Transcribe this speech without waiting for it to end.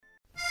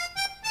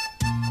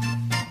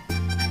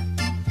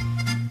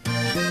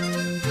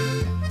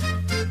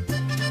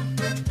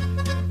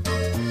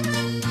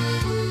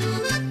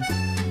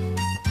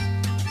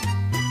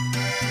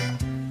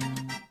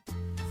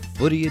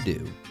What Do You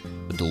Do?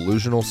 A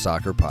delusional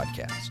soccer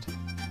podcast.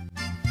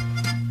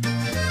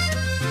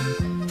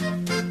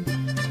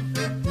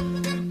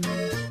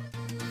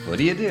 What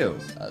Do You Do?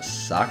 A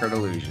soccer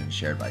delusion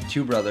shared by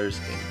two brothers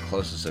in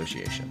close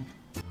association.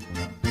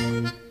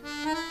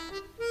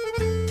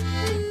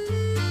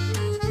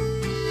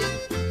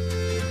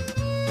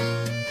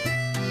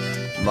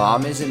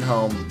 Mom isn't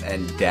home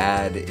and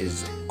dad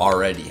is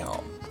already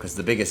home. Because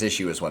the biggest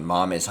issue is when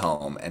mom is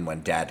home and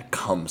when dad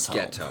comes home.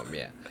 Gets home,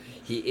 yeah.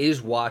 He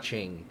is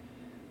watching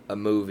a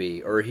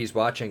movie, or he's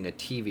watching a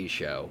TV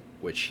show,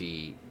 which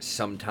he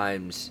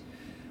sometimes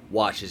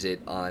watches it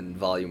on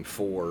volume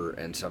 4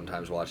 and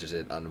sometimes watches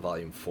it on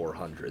volume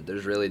 400.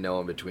 There's really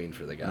no in between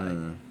for the guy.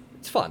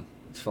 It's fun.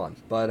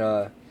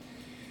 But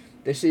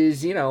this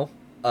is,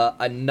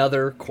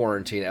 another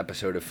quarantine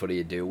episode of What Do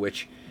You Do,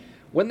 which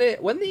when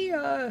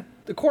the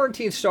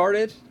quarantine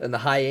started and the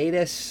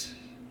hiatus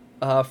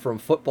from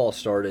football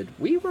started,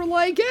 we were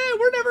like, yeah,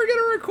 we're never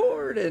gonna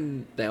record,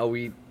 and now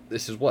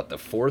this is what, the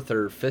 4th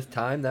or 5th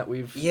time that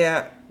we've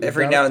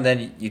every now and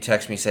then you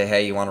text me, say,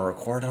 hey, you want to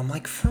record? And I'm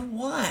like, for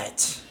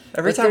what?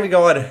 Every time we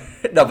go on,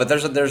 no, but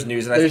there's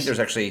news, and I think there's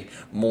actually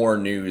more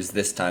news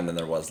this time than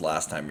there was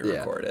last time you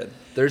recorded.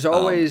 There's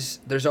always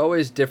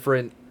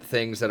different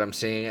things that I'm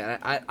seeing, and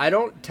I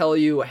don't tell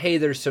you, hey,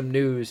 there's some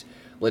news,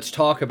 let's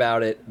talk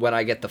about it when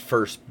I get the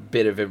first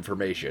bit of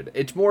information.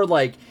 It's more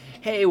like,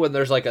 hey, when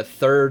there's like a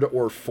 3rd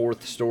or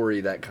 4th story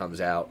that comes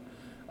out,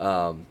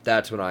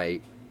 that's when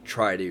I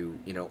try to,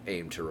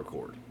 aim to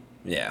record.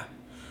 Yeah.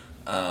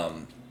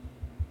 But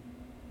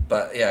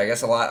yeah, I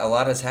guess a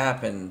lot has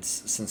happened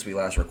since we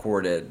last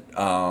recorded.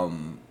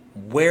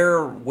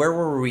 Where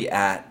were we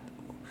at?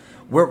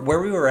 Where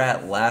we were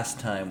at last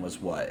time was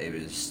what? It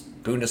was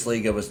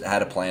Bundesliga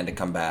had a plan to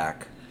come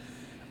back.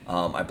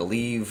 I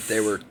believe they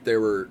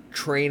were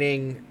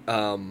training,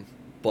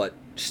 but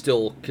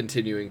still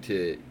continuing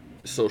to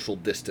social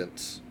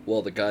distance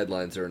while the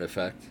guidelines are in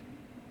effect.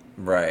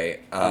 Right.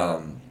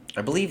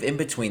 I believe in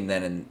between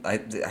then and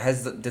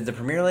did the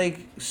Premier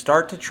League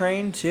start to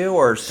train too,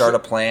 or start a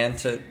plan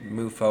to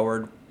move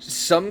forward?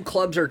 Some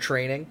clubs are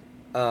training.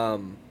 I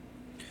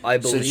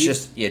believe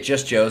so it's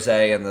just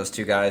Jose and those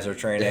two guys are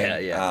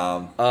training.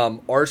 Yeah.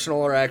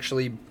 Arsenal are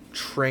actually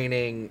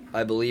training,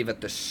 I believe,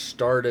 at the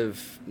start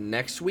of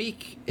next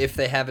week, if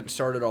they haven't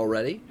started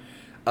already.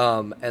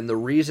 And the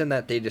reason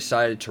that they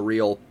decided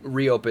to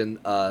reopen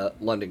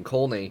London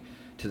Colney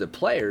to the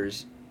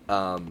players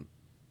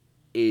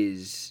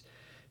is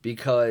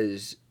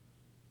because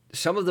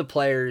some of the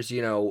players,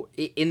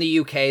 in the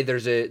UK,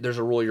 there's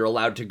a rule you're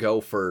allowed to go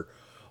for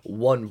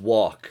one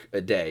walk a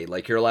day.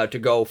 Like, you're allowed to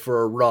go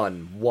for a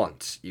run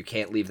once. You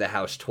can't leave the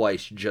house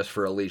twice just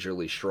for a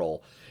leisurely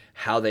stroll.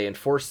 How they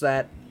enforce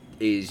that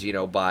is,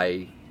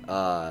 by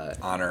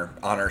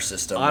honor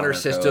system /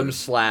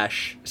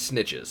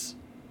 snitches.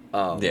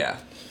 Yeah.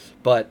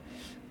 But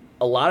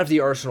a lot of the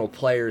Arsenal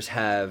players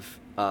have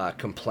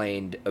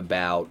complained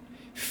about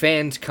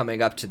fans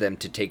coming up to them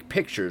to take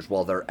pictures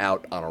while they're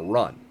out on a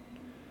run.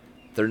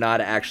 They're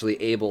not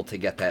actually able to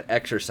get that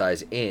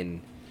exercise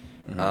in,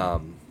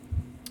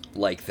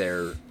 like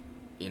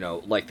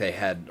like they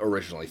had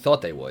originally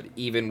thought they would.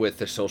 Even with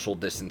the social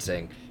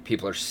distancing,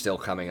 people are still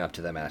coming up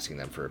to them asking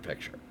them for a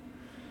picture,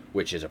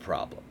 which is a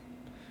problem.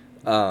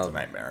 It's a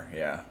nightmare,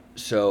 yeah.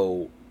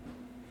 So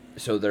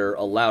they're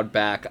allowed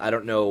back. I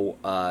don't know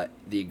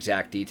the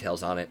exact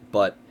details on it,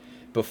 but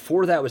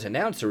before that was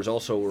announced, there was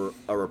also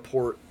a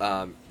report.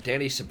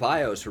 Danny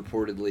Ceballos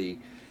reportedly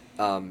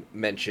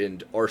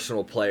mentioned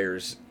Arsenal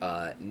players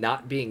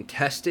not being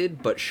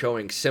tested but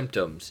showing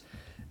symptoms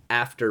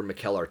after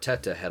Mikel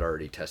Arteta had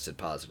already tested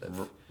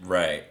positive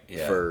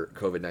for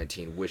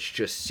COVID-19, which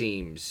just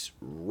seems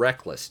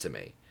reckless to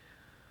me.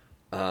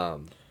 Yeah,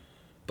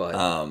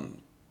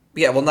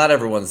 well, not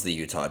everyone's the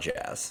Utah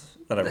Jazz.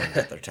 Not everyone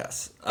got their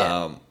tests.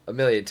 A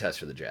million tests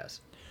for the Jazz.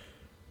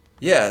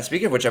 Yeah,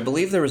 speaking of which, I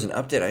believe there was an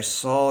update I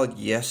saw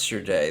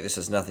yesterday. This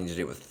has nothing to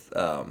do with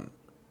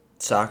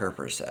soccer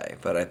per se,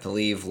 but I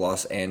believe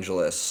Los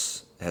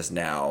Angeles has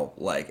now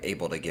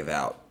able to give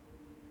out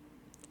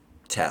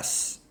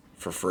tests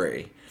for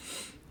free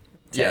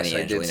to any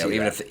Angelino,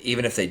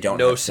 even if they don't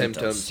have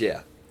symptoms.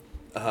 Yeah.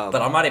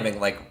 But I'm not even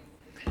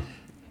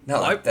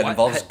that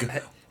involves.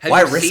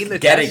 Why risk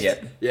getting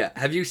it? Yeah.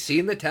 Have you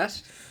seen the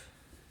test?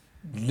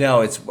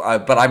 No, it's.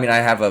 But I mean, I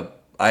have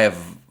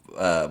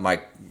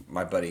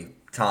my buddy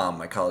Tom,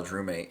 my college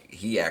roommate.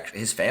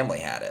 His family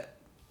had it,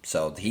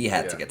 so he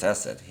had to get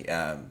tested.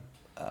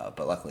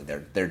 But luckily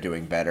they're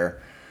doing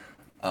better.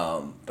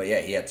 But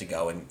yeah, he had to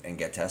go and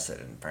get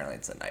tested, and apparently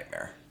it's a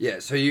nightmare. Yeah.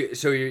 So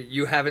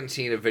you haven't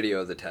seen a video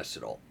of the test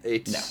at all?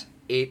 It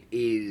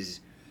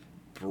is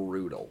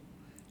brutal.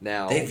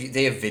 Now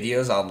they have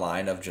videos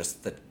online of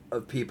just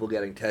of people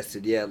getting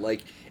tested. Yeah,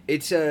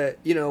 it's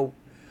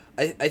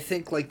I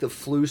think the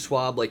flu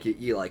swab,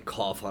 you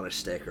cough on a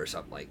stick or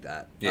something like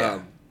that.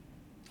 Yeah.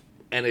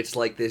 And it's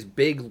this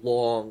big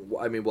long,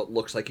 what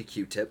looks like a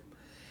Q-tip.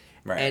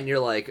 Right. And you're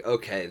like,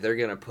 okay, they're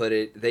gonna put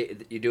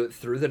it. You do it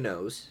through the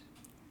nose,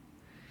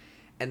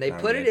 And they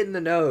Not put it good. in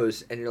the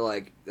nose, and you're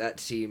like,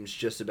 that seems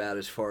just about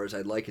as far as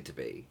I'd like it to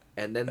be.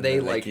 And then they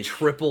then they like keep-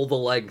 triple the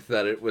length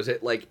that it was.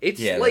 It's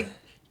Yeah, like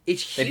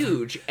it's they-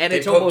 huge, and they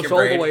it's poke almost your all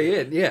the brain. way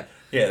in. Yeah,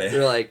 Yeah,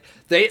 they're like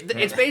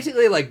it's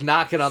basically like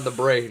knocking on the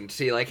brain.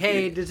 See, like,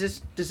 hey,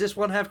 does this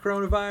one have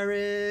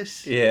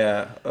coronavirus?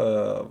 Yeah.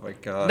 Oh my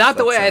god. Not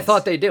the way I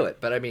thought they do it,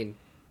 but I mean,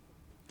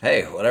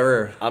 Hey,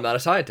 whatever. I'm not a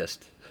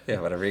scientist.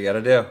 Yeah, whatever you got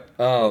to do.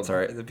 That's all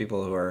right. The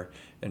people who are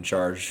in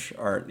charge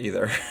aren't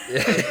either.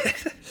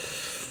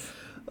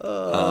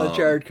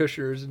 Jared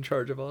Kushner is in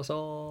charge of us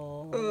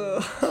all.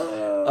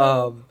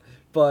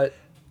 But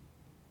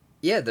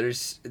yeah,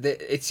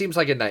 it seems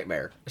like a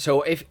nightmare.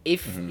 So if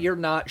you're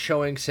not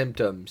showing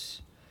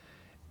symptoms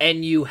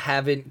and you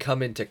haven't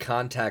come into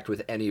contact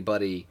with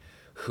anybody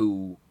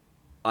who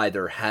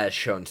either has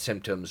shown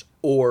symptoms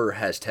or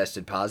has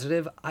tested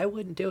positive, I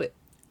wouldn't do it.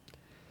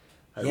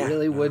 I Yeah,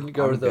 really no, wouldn't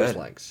go I'm to those good.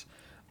 lengths.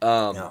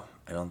 No,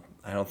 I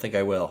don't think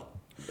I will.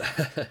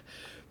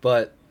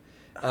 But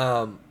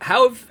how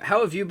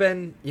have you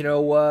been,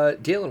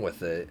 dealing with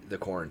the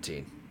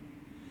quarantine?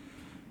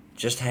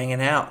 Just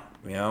hanging out,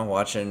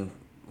 watching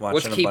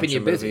What's a keeping bunch you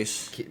of busy?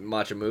 movies.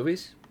 Watching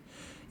movies?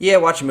 Yeah,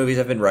 watching movies.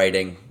 I've been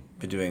writing.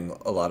 Been doing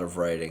a lot of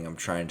writing. I'm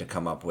trying to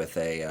come up with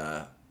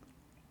a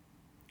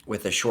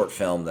short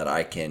film that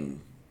I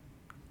can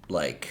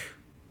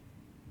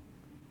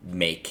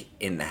make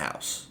in the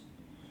house.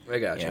 I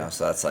got you.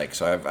 So that's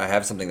I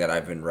have something that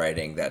I've been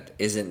writing that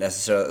isn't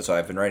necessarily. So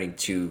I've been writing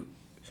two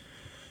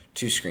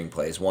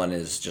screenplays. One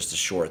is just a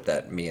short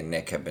that me and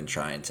Nick have been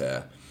trying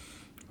to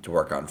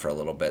work on for a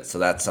little bit. So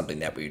that's something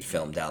that we'd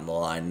film down the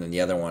line. And then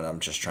the other one, I'm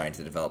just trying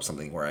to develop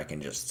something where I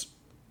can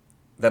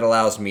that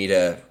allows me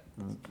to,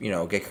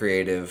 get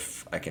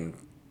creative. I can,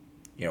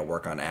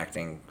 work on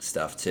acting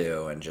stuff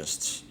too, and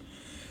just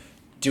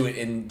do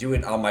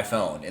it on my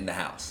phone in the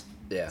house.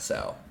 Yeah.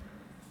 So,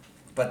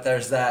 but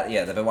there's that.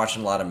 Yeah, I've been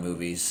watching a lot of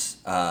movies,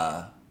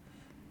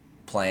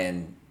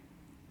 playing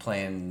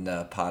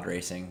pod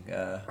racing.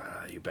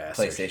 You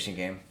bastard. PlayStation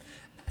game.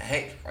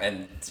 Hey,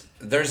 and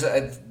there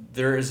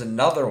is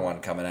another one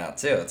coming out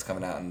too. It's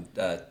coming out in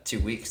 2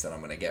 weeks that I'm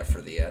gonna get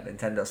for the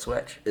Nintendo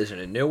Switch. Is it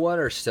a new one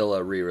or still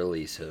a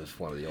re-release of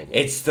one of the old ones?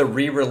 It's the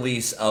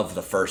re-release of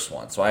the first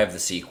one, so I have the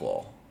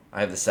sequel. I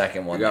have the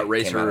second one. You got that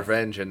Racer came out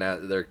Revenge, and now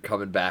they're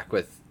coming back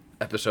with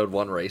Episode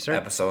 1 Racer?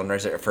 Episode 1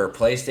 Racer for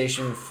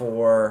PlayStation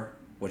 4,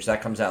 which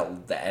that comes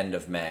out the end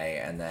of May,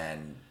 and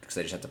then because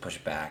they just have to push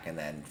it back, and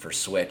then for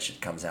Switch it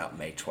comes out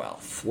May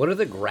 12th. What are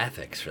the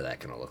graphics for that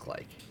going to look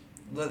like?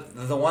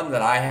 The one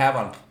that I have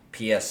on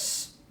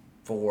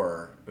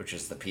PS4, which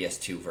is the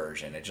PS2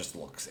 version, it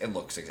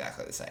looks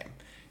exactly the same.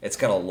 It's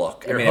gonna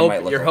look. You're, it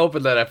might look. you're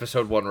hoping that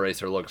Episode 1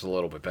 Racer looks a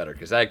little bit better,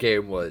 because that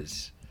game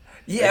was...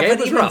 Yeah, the game but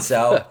was even rough.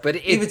 so, But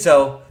even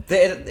so,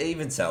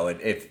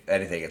 if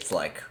anything,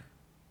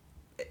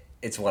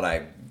 it's what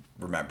I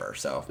remember.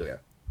 So Yeah.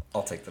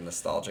 I'll take the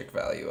nostalgic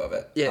value of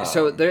it. Yeah,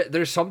 so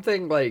there's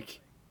something like...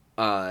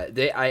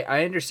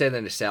 I understand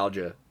the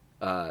nostalgia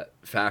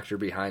factor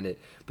behind it,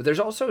 but there's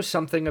also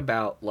something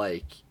about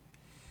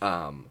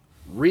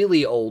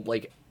really old,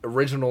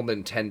 original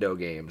Nintendo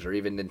games or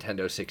even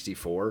Nintendo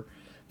 64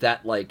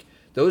 that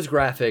those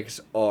graphics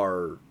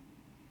are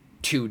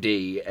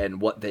 2D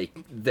and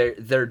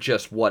they're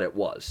just what it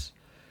was.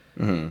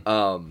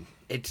 Mm-hmm.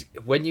 It's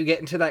when you get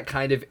into that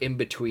kind of in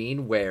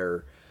between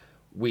where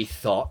we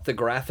thought the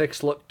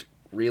graphics looked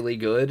really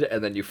good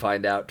and then you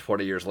find out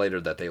 20 years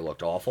later that they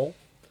looked awful.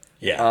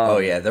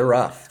 Yeah. They're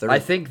rough. I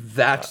think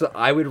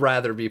I would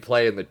rather be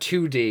playing the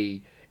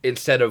 2D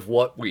instead of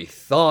what we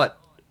thought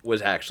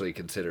was actually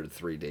considered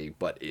 3D,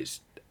 but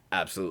is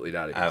absolutely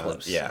not even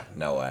close. Yeah,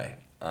 no way.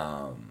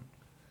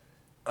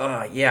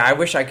 Yeah, I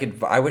wish I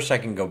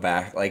can go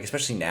back,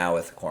 especially now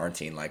with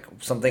quarantine,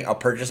 a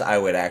purchase I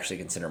would actually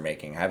consider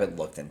making. I haven't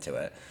looked into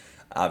it.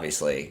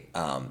 Obviously,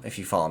 if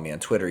you follow me on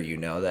Twitter, you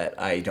know that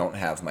I don't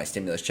have my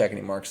stimulus check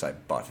anymore because I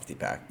bought 50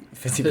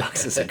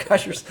 boxes of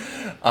Gushers.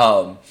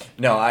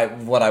 No, I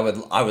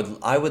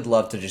would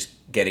love to just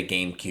get a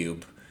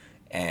GameCube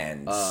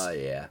and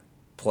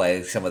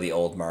play some of the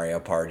old Mario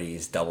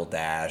parties, Double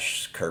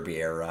Dash, Kirby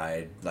Air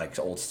Ride,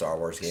 old Star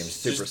Wars games.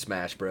 Super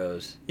Smash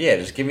Bros. Yeah,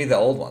 just give me the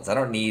old ones. I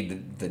don't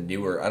need the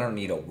newer. I don't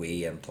need a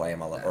Wii and play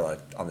them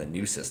on the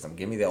new system.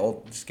 Give me the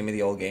old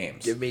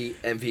games. Give me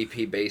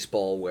MVP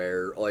baseball,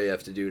 where all you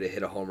have to do to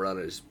hit a home run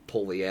is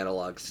pull the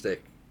analog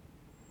stick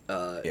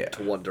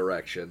to one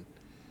direction.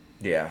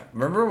 Yeah,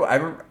 I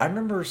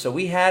remember. So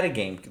we had a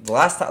game. The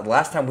last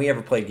time we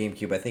ever played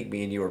GameCube, I think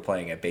me and you were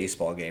playing a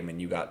baseball game,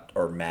 and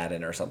or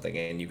Madden or something,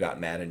 and you got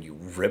mad and you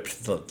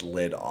ripped the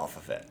lid off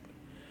of it.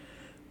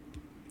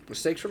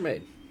 Mistakes were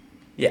made.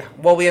 Yeah,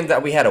 well, we had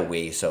a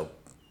Wii, so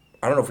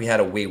I don't know if we had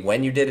a Wii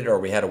when you did it or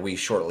we had a Wii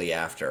shortly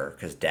after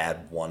because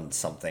Dad won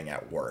something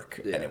at work,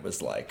 and it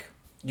was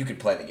you could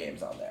play the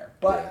games on there,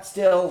 but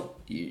still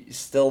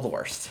the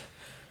worst.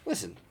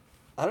 Listen,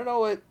 I don't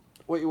know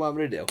what you want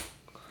me to do.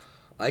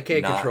 I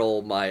can't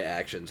control my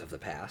actions of the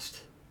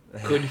past.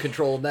 Couldn't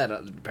control them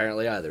then,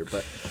 apparently, either.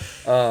 But,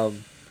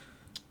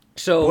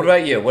 so... What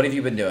about you? What have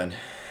you been doing?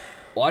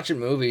 Watching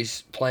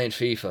movies, playing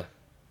FIFA.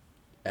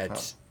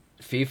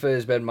 FIFA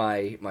has been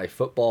my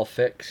football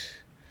fix.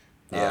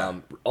 Yeah.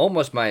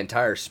 Almost my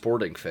entire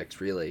sporting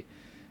fix, really.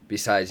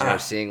 Besides,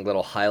 seeing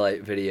little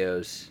highlight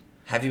videos.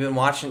 Have you been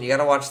watching? You got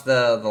to watch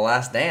the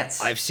Last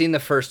Dance. I've seen the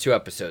first 2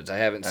 episodes. I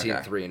haven't seen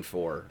 3 and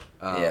 4.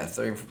 Yeah,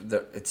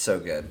 it's so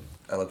good.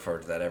 I look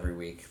forward to that every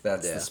week.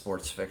 That's the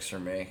sports fix for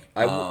me.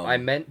 I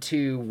meant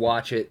to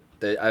watch it.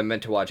 I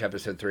meant to watch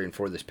episode 3 and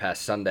 4 this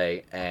past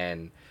Sunday,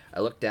 and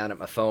I looked down at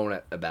my phone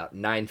at about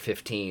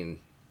 9:15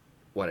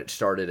 when it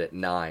started at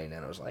 9,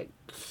 and I was like,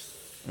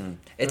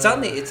 It's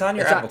on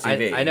your Apple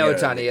TV. I know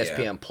it's on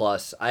ESPN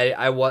Plus.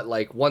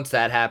 Once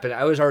that happened,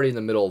 I was already in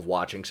the middle of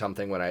watching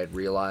something when I had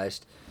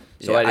realized,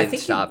 so I didn't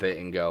stop it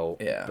and go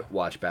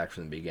watch back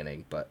from the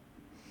beginning. But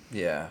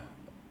I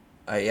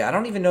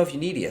don't even know if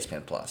you need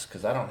ESPN Plus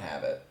because I don't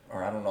have it,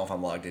 or I don't know if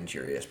I'm logged into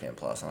your ESPN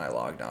Plus, and I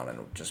logged on and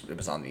it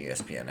was on the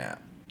ESPN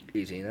app.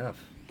 Easy enough.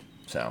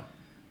 So,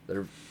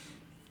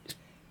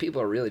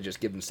 people are really just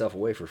giving stuff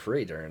away for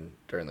free during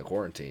the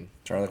quarantine.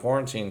 During the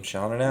quarantine,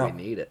 shelling it out.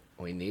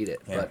 We need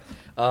it. Yeah.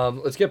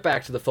 But let's get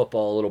back to the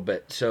football a little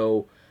bit.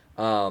 So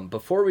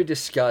before we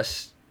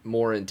discuss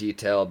more in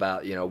detail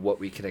about what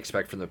we can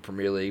expect from the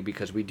Premier League,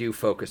 because we do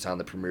focus on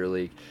the Premier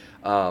League,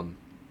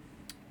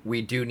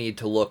 we do need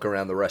to look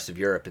around the rest of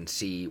Europe and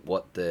see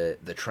what the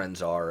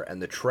trends are.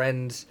 And the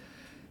trends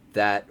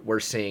that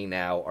we're seeing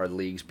now are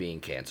leagues being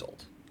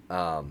canceled.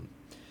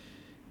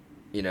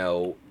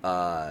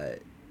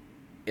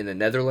 In the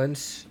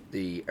Netherlands,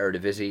 the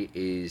Eredivisie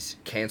is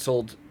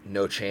canceled.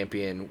 No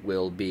champion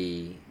will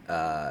be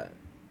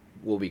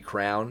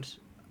crowned,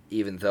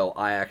 even though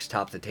Ajax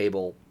topped the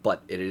table,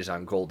 but it is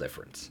on goal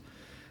difference.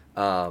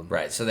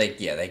 Right. So they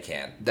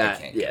can't.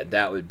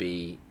 That would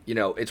be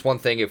it's one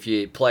thing if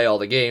you play all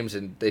the games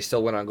and they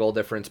still win on goal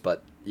difference,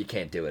 but you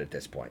can't do it at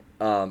this point.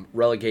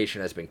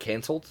 Relegation has been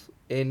canceled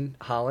in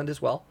Holland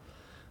as well,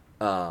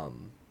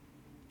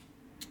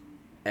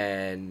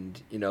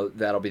 and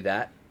that'll be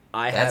that.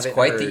 That's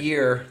quite the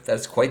year.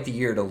 That's quite the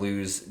year to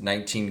lose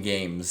 19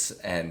 games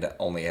and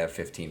only have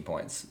 15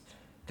 points.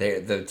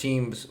 The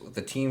team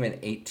in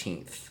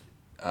 18th.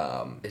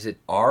 Is it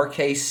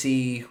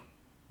RKC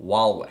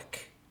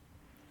Walwick?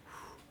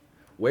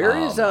 Where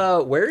is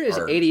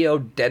ADO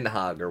Den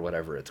Haag or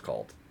whatever it's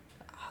called?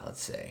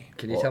 Let's see.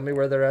 Can you tell me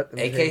where they're at?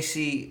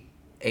 AKC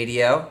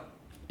ADO?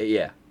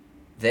 Yeah.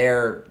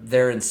 They're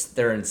in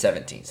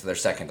 17th, so they're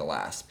second to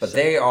last. But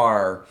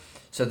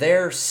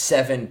they're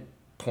 7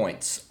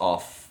 points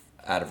off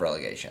out of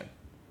relegation.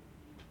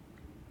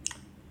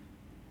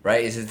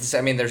 Right?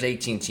 There's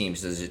 18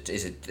 teams. Is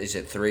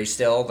it 3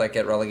 still that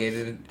get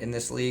relegated in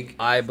this league?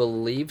 I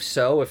believe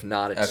so. If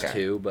not, it's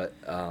 2. But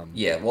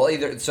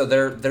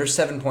they're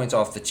 7 points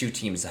off the 2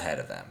 teams ahead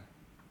of them.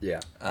 Yeah.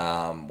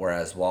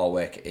 Whereas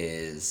Walwick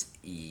is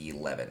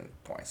 11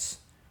 points.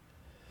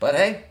 But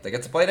hey, they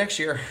get to play next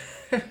year.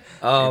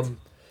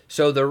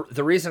 So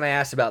the reason I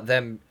asked about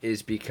them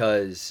is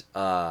because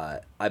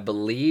I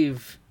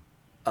believe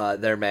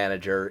their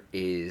manager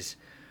is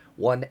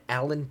one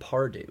Alan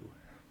Pardew.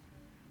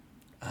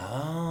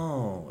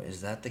 Oh, is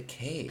that the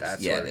case?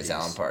 It is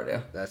Alan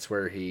Pardew. That's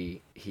where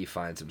he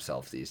finds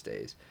himself these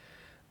days.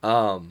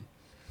 And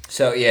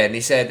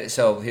he said, this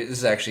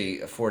is actually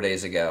 4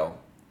 days ago.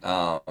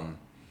 Alan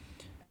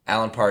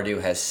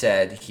Pardew has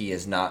said he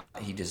does not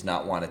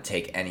want to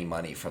take any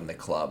money from the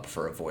club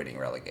for avoiding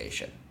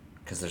relegation,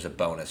 because there's a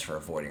bonus for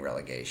avoiding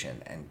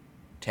relegation, and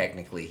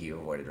technically he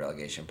avoided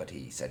relegation, but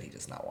he said he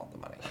does not want the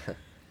money.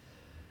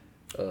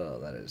 Oh,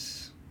 that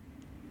is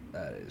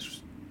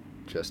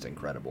just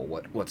incredible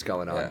what's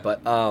going on. Yeah.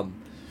 But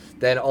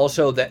then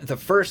also the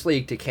first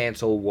league to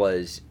cancel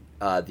was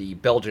the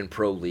Belgian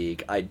Pro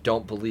League. I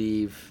don't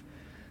believe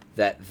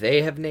that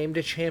they have named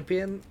a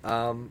champion.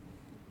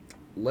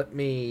 Let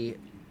me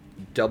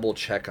double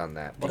check on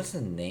that. What is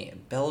the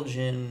name?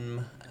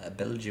 Belgium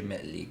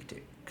League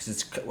 2. Because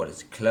it's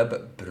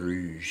Club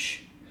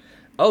Bruges.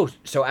 Oh,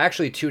 so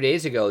actually 2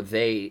 days ago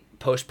they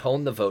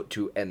postponed the vote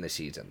to end the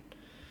season.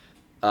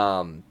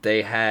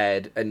 They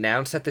had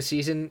announced that the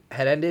season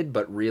had ended,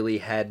 but really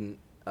hadn't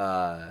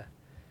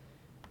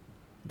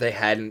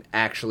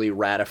actually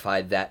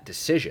ratified that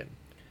decision.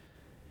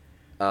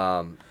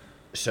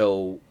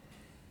 So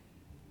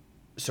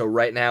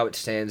right now it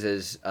stands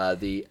as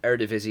the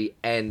Eredivisie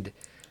and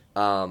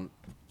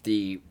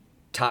the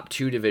top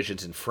 2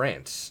 divisions in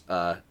France,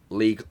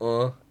 Ligue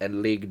 1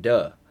 and Ligue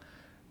 2.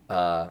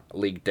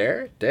 Ligue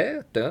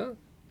 2?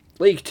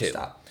 Ligue 2.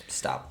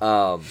 Stop.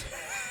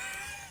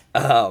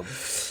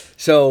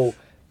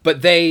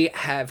 But they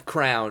have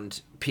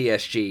crowned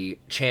PSG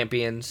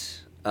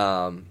champions,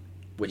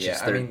 which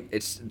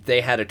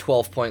they had a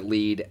 12-point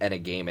lead and a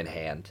game in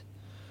hand.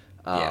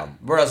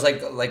 Whereas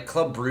like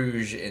Club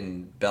Bruges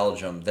in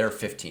Belgium, they're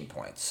 15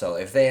 points. So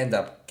if they end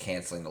up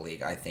canceling the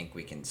league, I think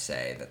we can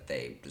say that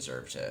they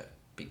deserve to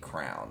be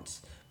crowned.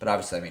 But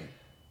obviously,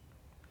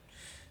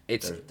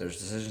 there's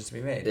decisions to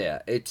be made.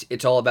 Yeah,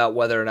 it's all about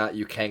whether or not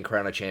you can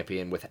crown a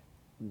champion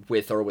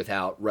with or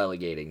without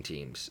relegating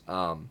teams.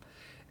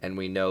 And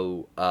we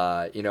know,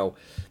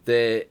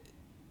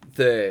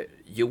 the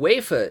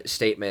UEFA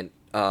statement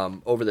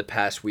over the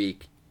past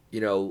week,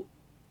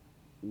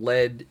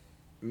 led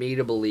me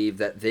to believe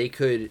that they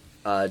could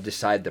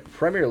decide the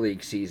Premier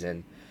League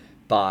season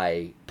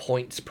by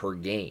points per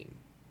game.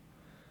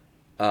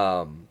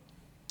 And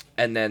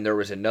then there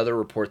was another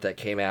report that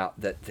came out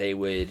that they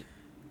would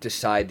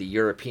decide the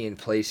European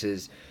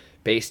places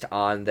based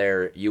on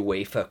their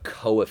UEFA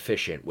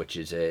coefficient, which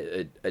is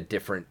a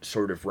different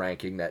sort of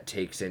ranking that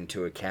takes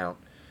into account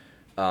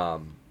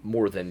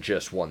more than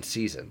just one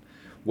season,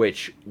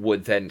 which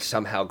would then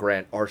somehow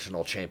grant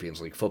Arsenal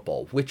Champions League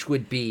football, which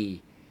would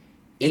be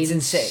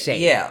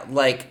insane. Yeah,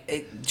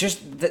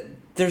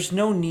 there's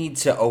no need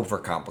to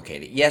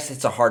overcomplicate it. Yes,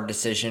 it's a hard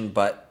decision,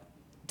 but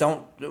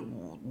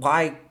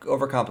why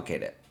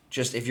overcomplicate it?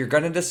 Just if you're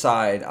going to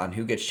decide on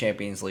who gets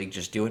Champions League,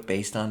 just do it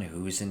based on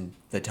who's in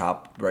the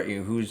top. Right?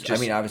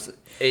 Obviously,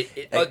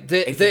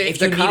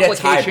 the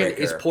complication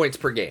is points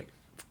per game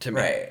to me.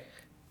 Right.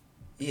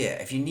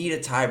 Yeah, if you need a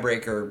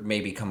tiebreaker,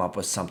 maybe come up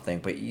with something,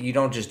 but you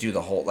don't just do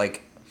the whole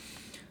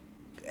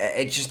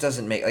It just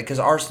doesn't make because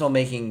Arsenal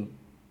making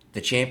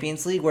the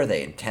Champions League. Where are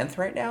they in 10th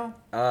right now?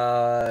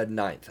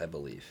 9th, I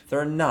believe.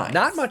 They're 9th.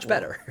 Not much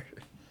better.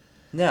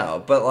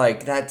 No, but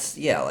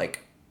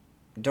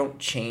don't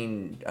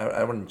change.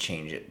 I wouldn't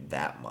change it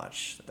that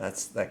much. That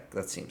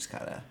seems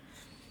kind of.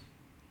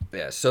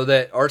 Yeah. So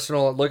that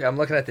Arsenal I'm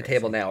looking at the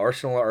table now.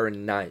 Arsenal are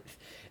in 9th.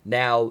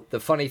 Now the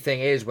funny thing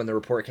is, when the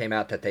report came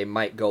out that they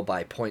might go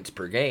by points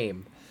per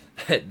game,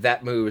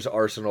 that moves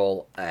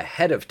Arsenal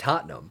ahead of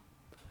Tottenham.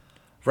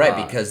 Right,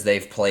 because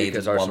they've played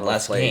one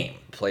less game.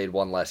 Played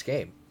one less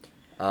game.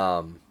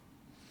 Yeah,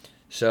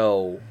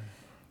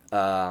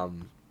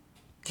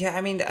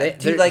 I mean,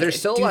 there's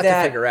still a lot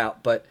to figure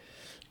out, but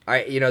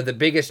the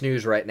biggest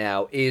news right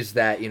now is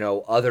that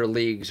other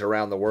leagues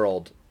around the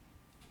world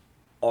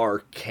are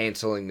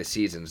canceling the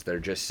seasons. They're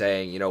just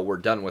saying, we're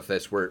done with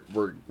this.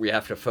 We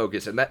have to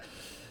focus, and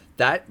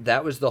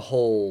that was the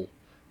whole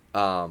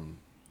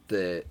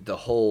the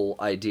whole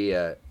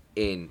idea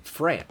in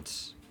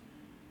France.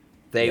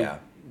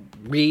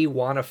 We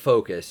want to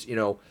focus,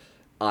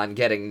 on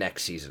getting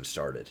next season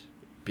started.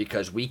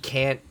 Because we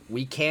can't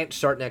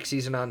start next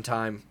season on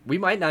time. We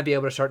might not be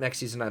able to start next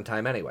season on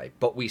time anyway,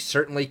 but we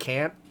certainly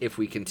can't if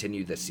we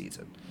continue this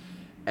season.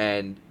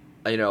 And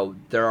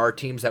there are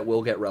teams that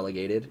will get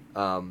relegated.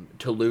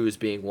 Toulouse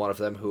being one of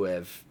them, who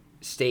have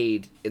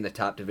stayed in the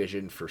top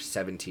division for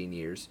 17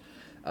 years,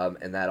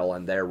 and that'll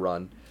end their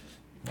run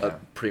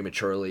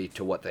prematurely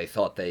to what they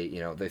thought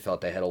they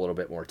thought they had a little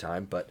bit more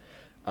time, but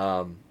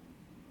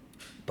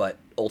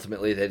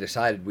ultimately they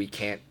decided we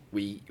can't.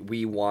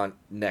 We want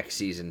next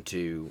season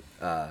to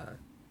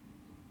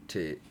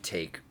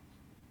take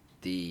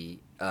the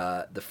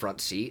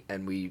front seat,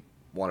 and we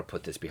want to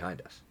put this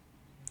behind us.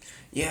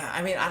 Yeah,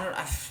 I mean,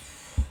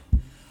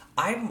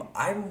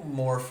 I'm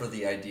more for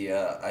the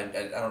idea. I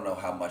don't know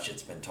how much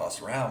it's been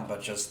tossed around,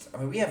 but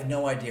we have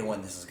no idea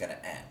when this is going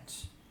to end.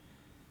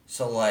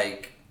 So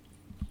I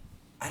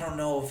don't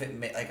know if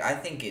I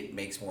think it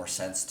makes more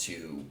sense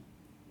to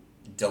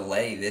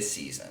delay this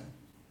season.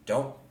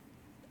 Don't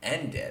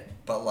end it,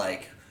 but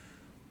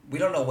we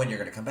don't know when you're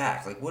going to come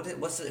back.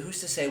 Who's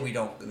to say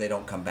they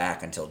don't come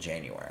back until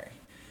January?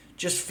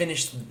 Just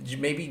finish,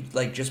 maybe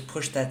just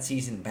push that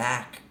season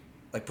back.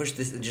 Push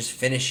this and just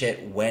finish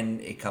it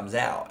when it comes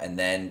out, and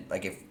then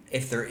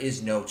if there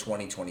is no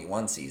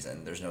 2021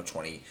 season, there's no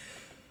 20.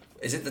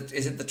 Is it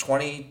the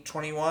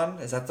 2021?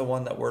 Is that the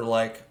one that we're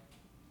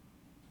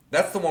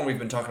That's the one we've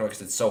been talking about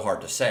because it's so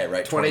hard to say,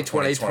 right?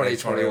 2020,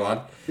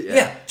 2021.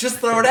 Yeah, just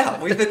throw it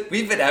out. We've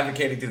been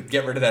advocating to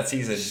get rid of that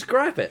season.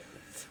 Scrap it.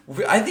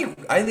 I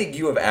think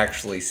you have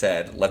actually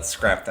said let's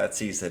scrap that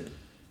season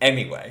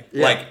anyway,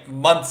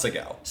 months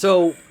ago.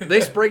 So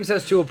this brings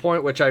us to a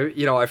point which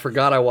I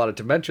forgot I wanted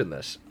to mention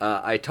this.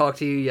 I talked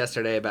to you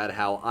yesterday about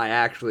how I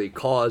actually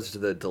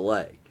caused the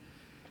delay.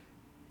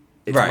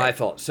 It's my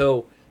fault.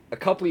 So a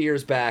couple of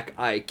years back,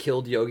 I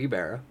killed Yogi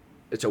Berra.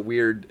 It's a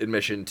weird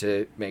admission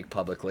to make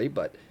publicly,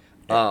 but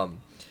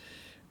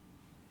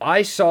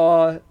I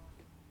saw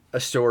a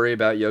story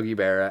about Yogi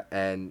Berra,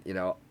 and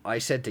I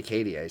said to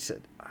Katie, I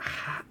said,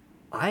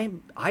 I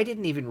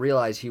didn't even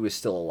realize he was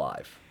still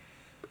alive,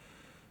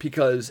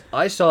 because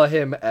I saw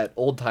him at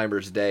Old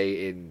Timers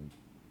Day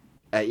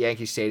at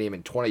Yankee Stadium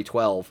in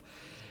 2012,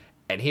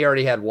 and he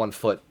already had 1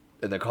 foot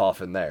in the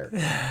coffin there.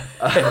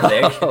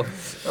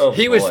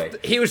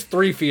 He was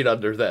 3 feet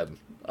under them.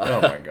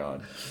 Oh my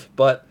God!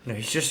 But no,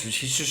 he's just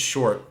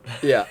short.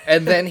 Yeah,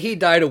 and then he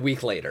died a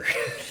week later.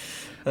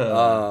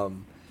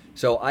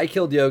 So I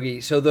killed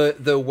Yogi. So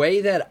the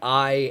way that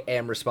I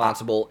am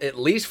responsible, at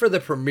least for the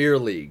Premier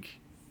League,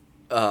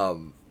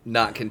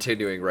 not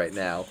continuing right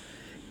now,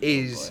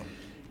 is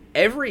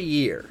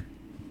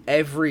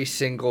every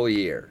single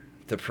year,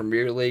 the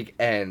Premier League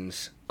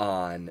ends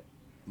on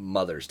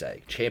Mother's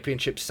Day.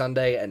 Championship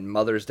Sunday and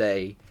Mother's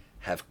Day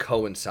have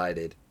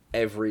coincided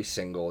every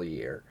single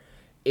year.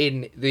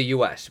 In the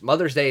U.S.,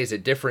 Mother's Day is a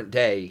different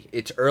day.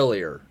 It's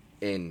earlier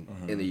in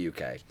the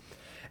U.K.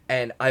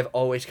 And I've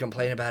always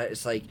complained about it.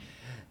 It's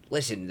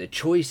listen, the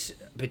choice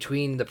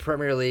between the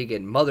Premier League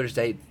and Mother's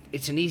Day,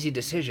 it's an easy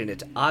decision.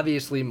 It's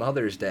obviously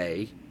Mother's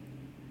Day.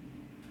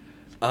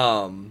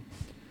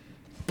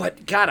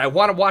 But God, I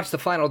want to watch the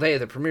final day of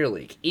the Premier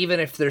League, even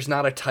if there's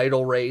not a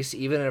title race,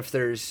 even if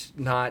there's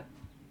not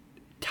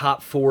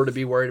top 4 to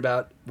be worried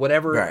about,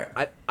 whatever.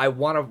 Right. I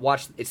want to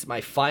watch. It's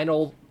my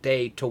final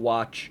day to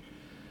watch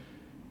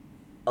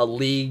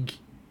league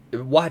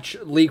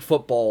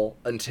football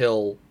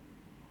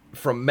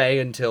from May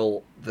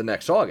until the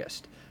next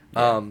August.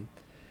 Yeah.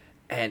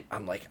 And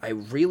I'm like, I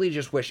really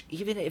just wish,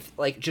 even if,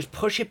 like, just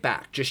push it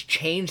back. Just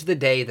change the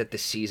day that the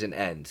season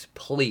ends.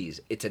 Please.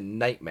 It's a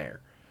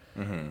nightmare.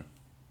 Mm-hmm.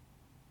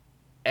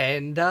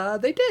 And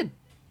they did.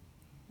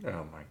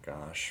 Oh, my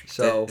gosh.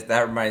 So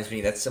that reminds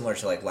me, that's similar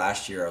to, like,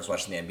 last year I was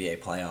watching the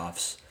NBA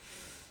playoffs,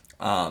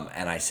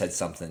 and I said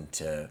something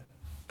to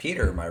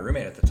Peter, my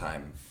roommate at the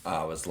time.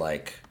 I was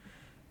like,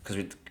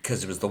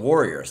 because it was the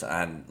Warriors,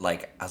 and,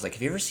 like, I was like,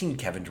 have you ever seen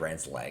Kevin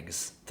Durant's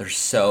legs? They're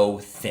so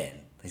thin.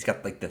 He's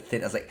got, like, the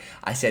thin...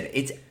 I said,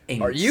 it's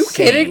insane. Are you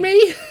kidding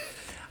me?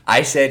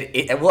 I said,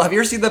 well, have you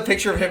ever seen the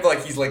picture of him,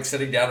 like, he's, like,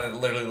 sitting down and it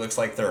literally looks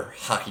like they're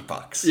hockey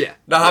pucks? Yeah.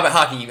 No, how about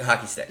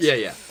hockey sticks?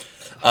 Yeah.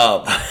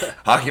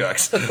 Hockey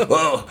pucks.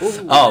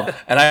 Whoa.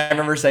 And I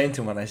remember saying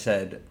to him when I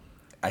said,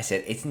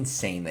 it's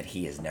insane that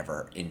he has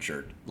never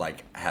injured,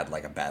 like, had,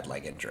 like, a bad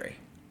leg injury.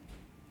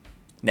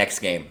 Next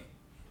game,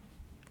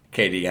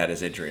 KD had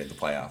his injury in the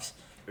playoffs.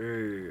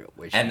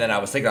 And then I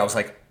was thinking,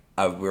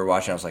 we were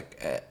watching, I was like,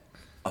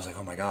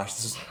 oh my gosh,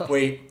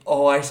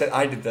 I said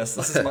I did this.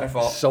 This is my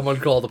fault. Someone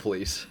call the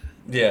police.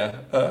 Yeah,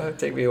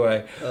 take me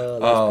away.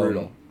 That's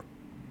brutal.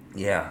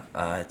 Yeah,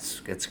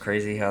 it's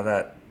crazy how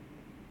that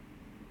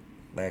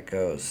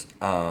goes.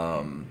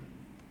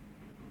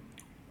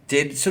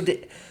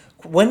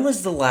 When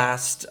was the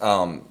last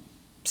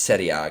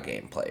Serie A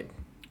game played?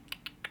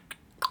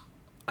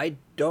 I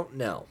don't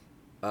know.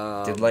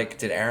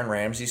 Did Aaron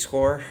Ramsey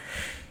score?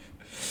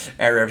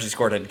 Aaron Ramsey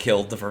scored and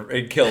killed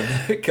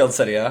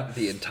Serie A.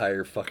 The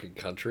entire fucking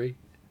country.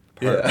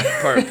 Pardon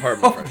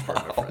my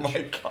French. Oh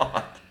my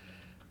god.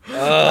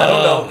 I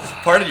don't know.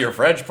 Pardon your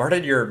French.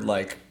 Pardon your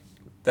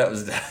That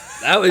was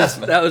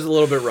that was a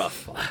little bit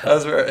rough. That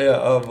was very, yeah.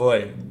 Oh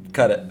boy,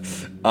 cut it.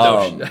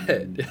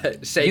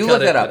 Say you cut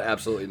look it, that up. but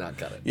absolutely not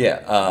cut it.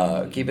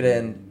 Yeah. Keep it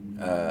in.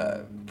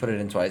 Put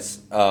it in twice.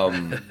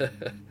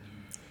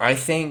 I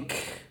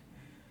think.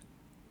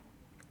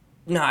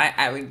 No,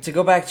 I to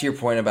go back to your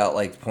point about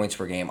points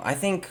per game, I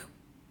think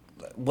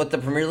what the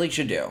Premier League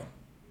should do.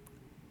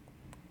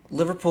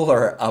 Liverpool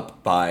are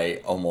up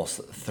by almost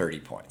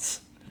 30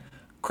 points.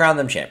 Crown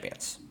them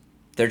champions.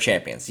 They're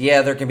champions.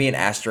 Yeah, there can be an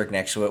asterisk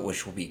next to it,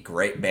 which will be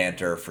great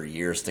banter for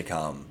years to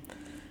come,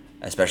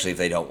 especially if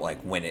they don't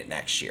win it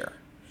next year.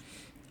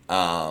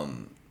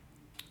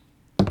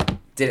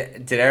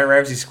 Did Aaron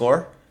Ramsey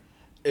score?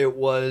 It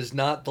was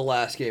not the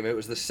last game. It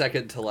was the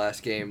second to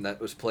last game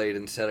that was played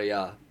in Serie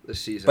A this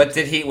season. But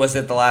was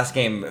it the last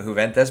game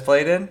Juventus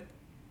played in?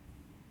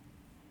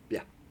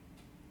 Yeah.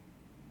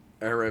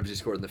 Aaron Ramsey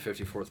scored in the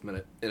 54th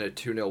minute in a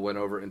 2-0 win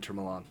over Inter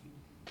Milan.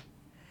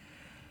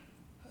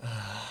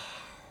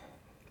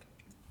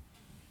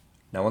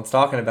 No one's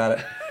talking about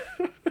it.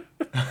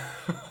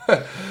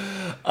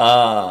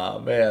 Oh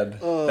man,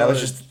 that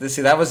was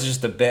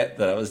just a bit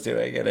that I was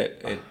doing, and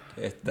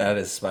it that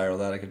is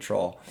spiraled out of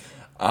control.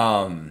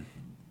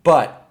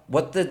 But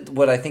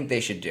what I think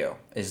they should do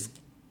is,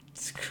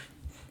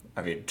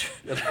 I mean,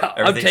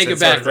 I'm taking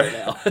back right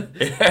now.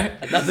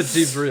 Nothing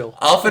seems real.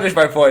 I'll finish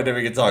my point, and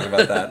we can talk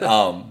about that.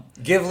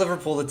 Give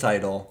Liverpool the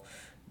title.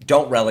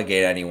 Don't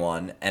relegate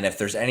anyone, and if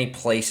there's any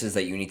places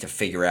that you need to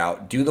figure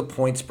out, do the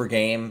points per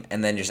game,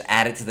 and then just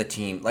add it to the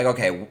team.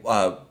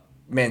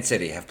 Man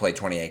City have played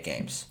 28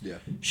 games. Yeah.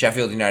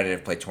 Sheffield United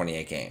have played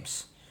 28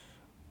 games.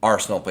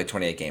 Arsenal played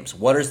 28 games.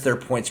 What is their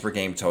points per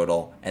game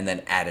total, and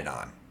then add it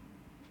on.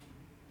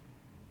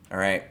 All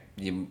right?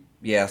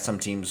 Some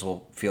teams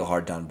will feel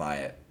hard done by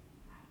it,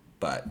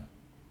 but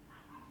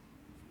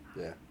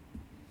yeah,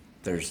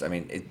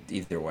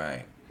 either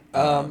way.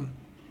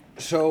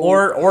 So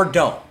Or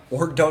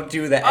don't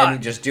do that,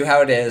 and just do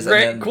how it is.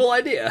 Great, and then, cool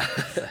idea.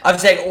 I'm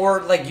saying,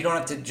 you don't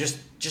have to just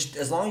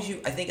as long as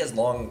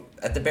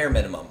at the bare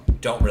minimum,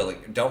 don't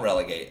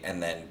relegate,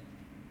 and then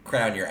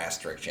crown your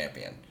asterisk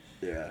champion.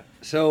 Yeah.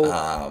 So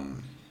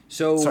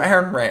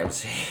Aaron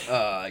Ramsey.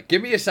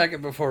 Give me a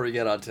second before we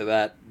get onto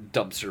that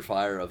dumpster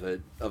fire of a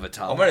topic.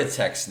 I'm gonna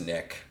text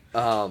Nick.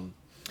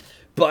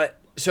 But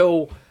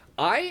so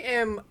I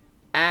am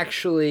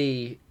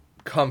actually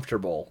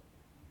comfortable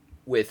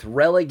with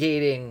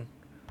relegating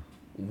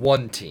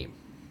one team.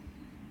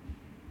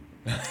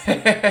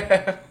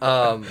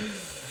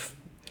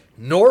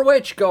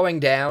 Norwich going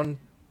down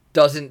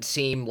doesn't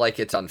seem like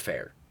it's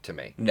unfair to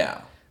me.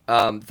 No.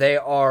 They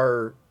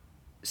are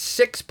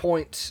 6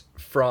 points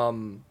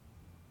from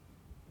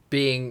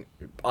being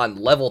on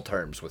level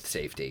terms with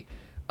safety,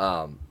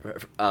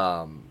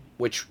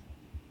 which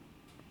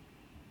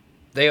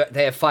they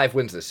have 5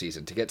 wins this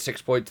season. To get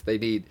 6 points, they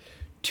need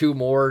 2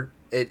 more.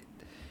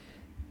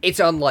 It's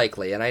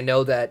unlikely, and I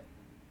know that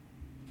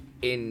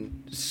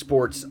in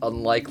sports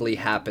unlikely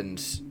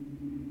happens.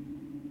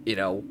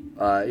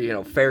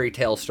 Fairy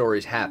tale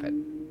stories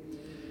happen.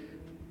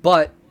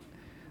 But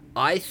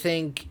I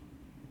think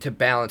to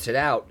balance it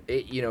out,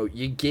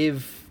 you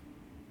give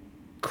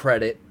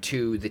credit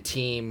to the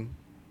team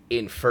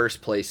in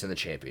first place in the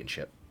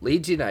championship.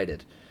 Leeds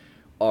United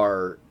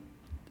are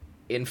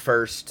in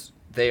first.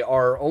 They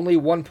are only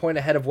 1 point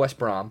ahead of West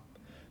Brom.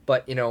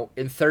 But,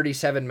 in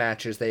 37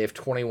 matches, they have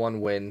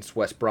 21 wins.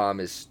 West Brom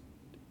is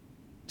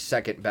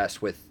second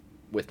best with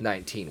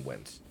 19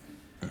 wins.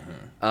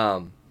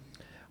 Mm-hmm.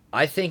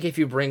 I think if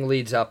you bring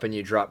Leeds up and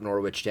you drop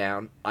Norwich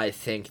down, I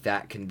think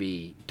that can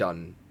be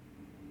done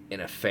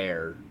in a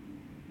fair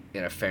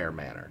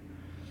manner.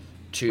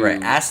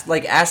 Right,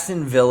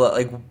 Aston Villa,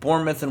 like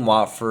Bournemouth and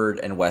Watford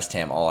and West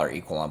Ham all are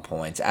equal on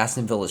points.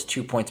 Aston Villa is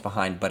 2 points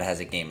behind, but has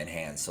a game in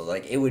hand, so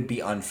it would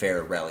be unfair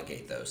to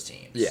relegate those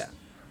teams. Yeah,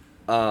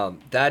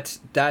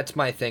 that's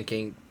my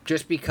thinking.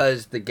 Just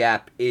because the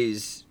gap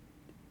it's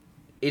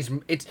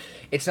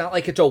not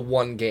like it's a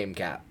 1 game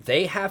gap.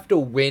 They have to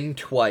win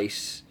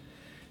twice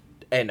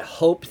and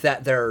hope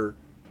that their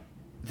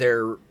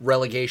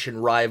relegation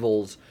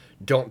rivals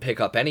don't pick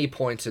up any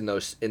points in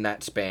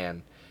that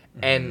span,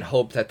 and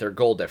hope that their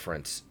goal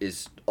difference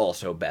is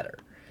also better.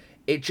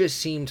 It just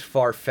seems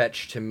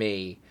far-fetched to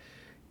me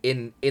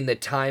in the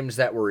times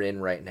that we're in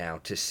right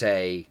now to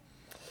say,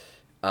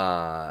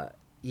 let's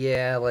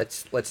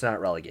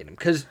not relegate them,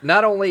 because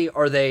not only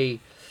are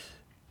they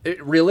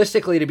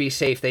realistically, to be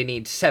safe, they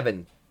need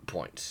 7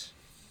 points.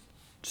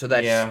 So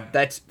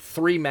that's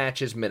 3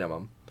 matches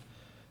minimum.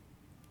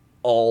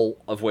 All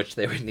of which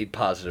they would need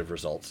positive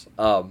results.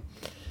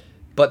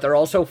 But they're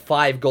also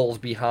 5 goals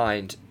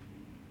behind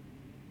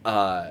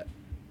on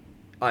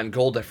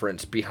goal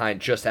difference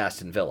behind just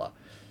Aston Villa.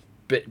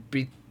 But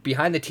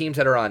behind the teams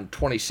that are on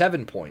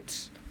 27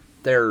 points,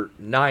 they're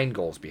 9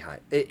 goals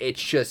behind.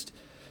 It's just...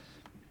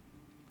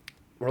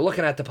 We're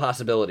looking at the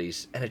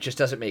possibilities, and it just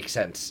doesn't make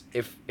sense.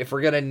 If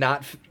we're going to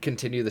not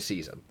continue the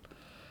season,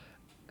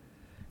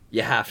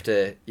 you have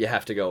to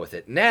go with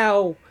it.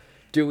 Now...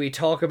 Do we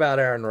talk about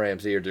Aaron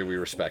Ramsey, or do we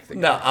respect the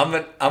guy? No, I'm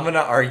gonna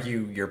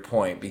argue your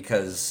point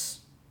because,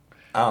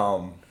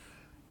 that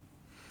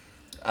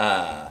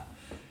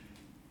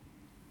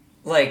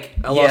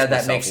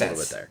makes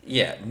sense. There.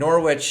 Yeah,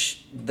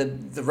 Norwich, the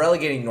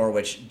relegating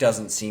Norwich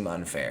doesn't seem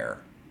unfair,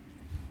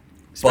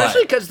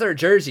 especially because their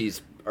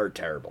jerseys are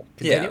terrible.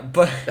 Continue.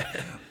 Yeah,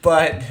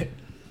 but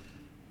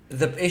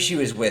the issue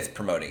is with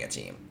promoting a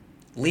team.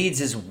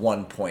 Leeds is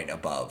 1 point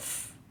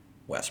above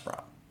West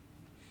Brom.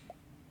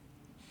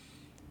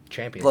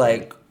 Champions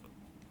League.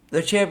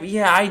 The champion.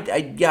 Yeah,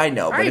 I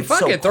know. All but right, it's fuck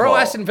so it. Throw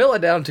Aston Villa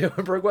down too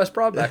and bring West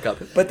Brom back up.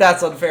 But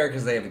that's unfair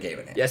because they have a game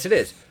in hand. Yes, it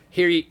is.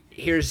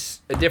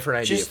 Here's a different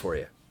idea for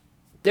you.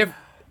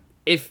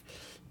 If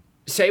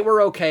say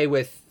we're okay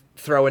with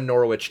throwing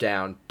Norwich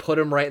down, put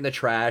them right in the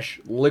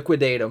trash,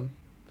 liquidate them.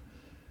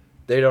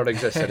 They don't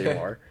exist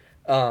anymore.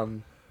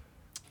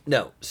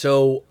 No.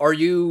 So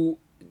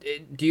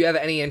do you have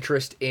any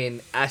interest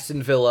in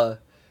Aston Villa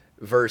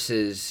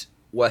versus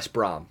West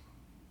Brom?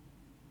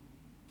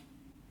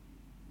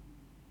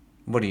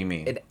 What do you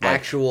mean? An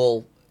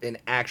actual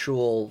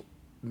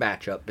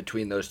matchup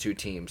between those two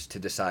teams to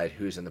decide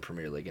who's in the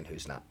Premier League and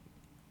who's not.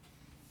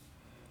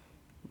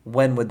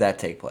 When would that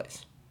take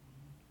place?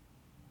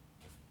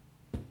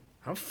 I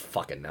don't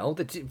fucking know.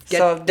 Get 22. Just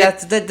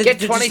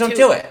don't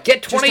do it.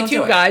 Get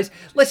 22 guys.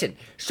 Listen,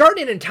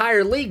 starting an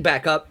entire league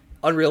back up,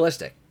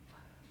 unrealistic.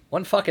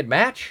 1 fucking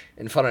match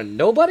in front of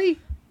nobody?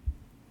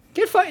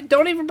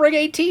 Don't even bring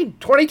 18.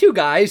 22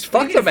 guys.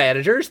 Fuck the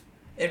managers.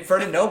 In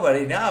front of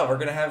nobody. No, we're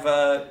gonna have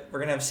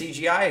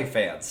CGI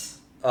fans.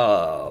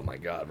 Oh my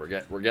God,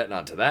 we're getting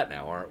onto that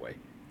now, aren't we?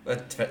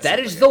 That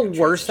is the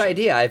worst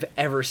idea I've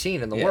ever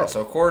seen in the world.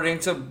 So according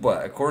to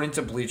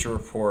Bleacher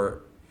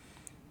Report,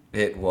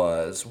 it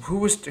was who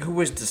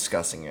was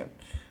discussing it.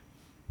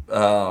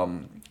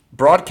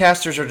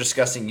 Broadcasters are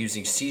discussing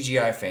using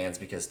CGI fans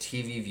because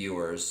TV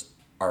viewers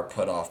are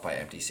put off by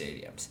empty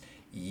stadiums.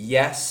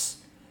 Yes,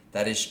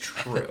 that is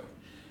true.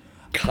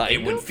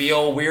 It would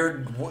feel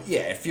weird.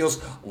 Yeah, it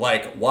feels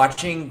like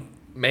watching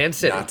Man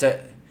City.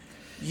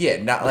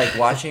 Not like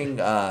watching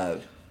Man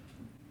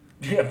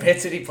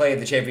City play in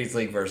the Champions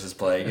League versus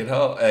playing, in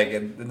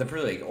the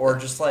Premier League, or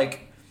just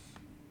like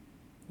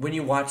when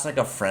you watch like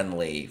a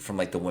friendly from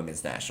like the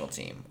women's national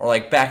team, or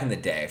like back in the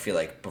day. I feel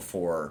like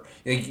before,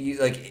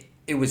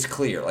 it was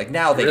clear. Like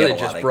now they really get a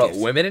lot just of brought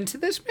women into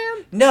this,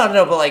 man. No,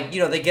 but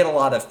they get a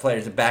lot of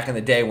players. Back in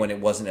the day when it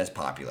wasn't as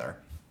popular,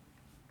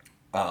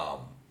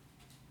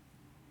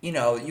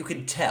 you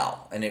could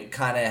tell, and it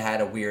kind of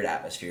had a weird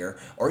atmosphere.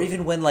 Or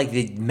even when like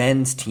the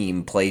men's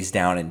team plays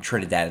down in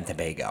Trinidad and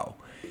Tobago,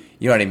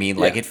 you know what I mean?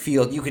 Like it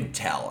feels, you can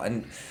tell,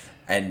 and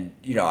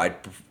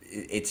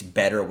it's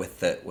better with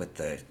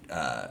the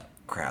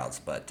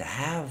crowds. But to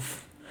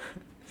have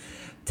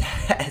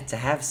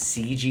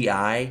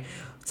CGI,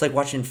 it's like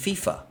watching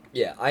FIFA.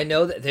 Yeah, I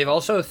know that they've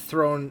also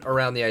thrown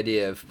around the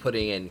idea of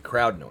putting in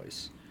crowd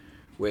noise,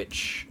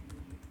 which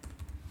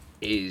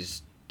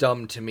is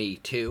dumb to me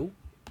too.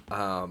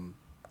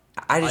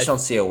 I just don't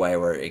see a way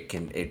where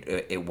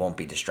it won't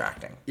be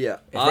distracting. Yeah.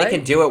 If they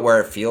can do it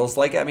where it feels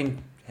like, I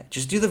mean,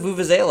 just do the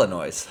Vuvuzela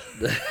noise.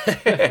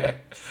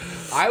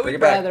 I Bring would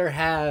it back. rather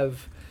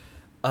have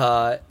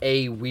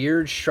a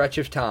weird stretch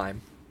of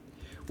time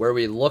where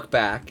we look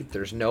back,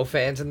 there's no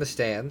fans in the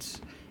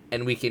stands,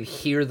 and we can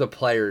hear the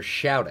players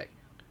shouting.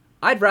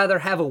 I'd rather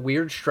have a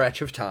weird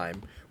stretch of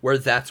time where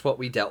that's what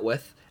we dealt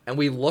with, and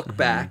we look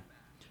back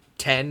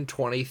 10,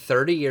 20,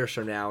 30 years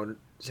from now and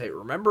say,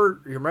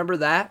 remember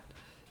that?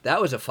 That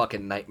was a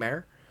fucking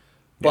nightmare.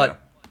 But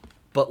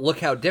look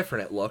how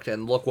different it looked,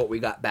 and look what we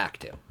got back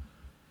to.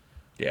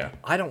 Yeah.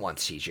 I don't want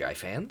CGI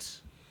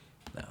fans.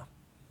 No.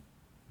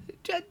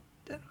 I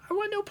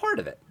want no part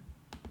of it.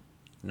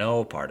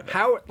 No part of it.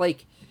 How,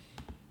 like,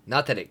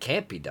 not that it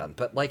can't be done,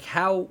 but like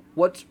how,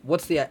 what's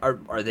the,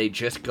 are they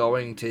just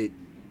going to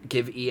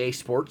give EA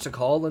Sports a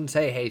call and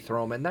say, hey,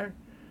 throw them in there?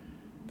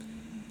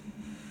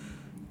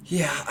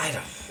 Yeah, I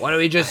don't. Why don't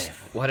we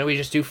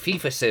just do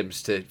FIFA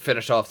Sims to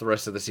finish off the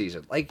rest of the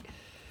season? Like,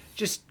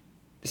 just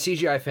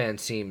CGI fan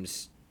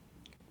seems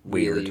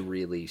really, Weird.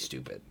 really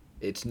stupid.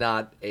 It's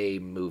not a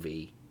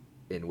movie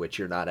in which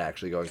you're not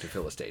actually going to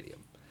fill a stadium.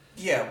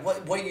 Yeah,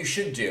 what you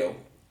should do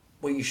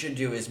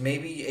is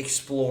maybe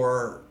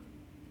explore,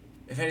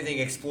 if anything,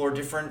 explore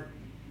different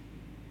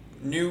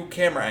new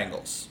camera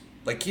angles.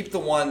 Like, keep the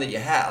one that you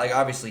had. Like,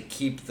 obviously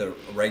keep the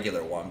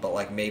regular one, but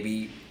like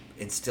maybe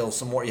instill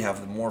some more. You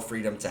have more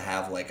freedom to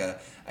have like a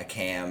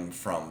cam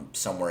from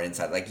somewhere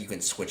inside. Like, you can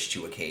switch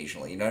to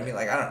occasionally. You know what I mean?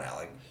 Like, I don't know.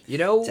 Like,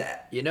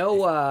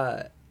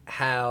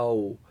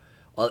 How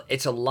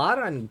it's a lot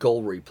on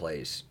goal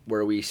replays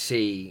where we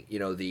see,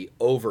 the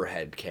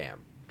overhead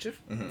cam. Just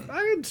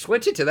I can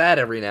switch it to that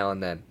every now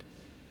and then.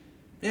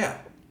 yeah.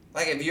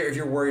 Like, if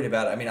you're worried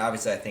about it, I mean,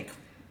 obviously, I think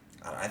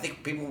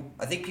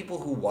people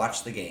who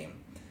watch the game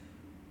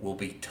will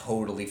be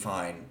totally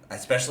fine,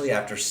 especially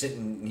after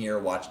sitting here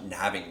watching,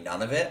 having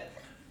none of it.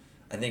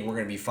 I think we're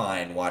gonna be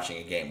fine watching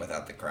a game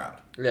without the crowd.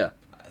 Yeah.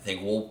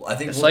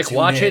 It's It's like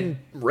watching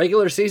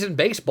regular season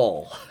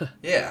baseball.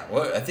 Yeah,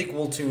 well, I think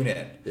we'll tune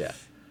in. Yeah.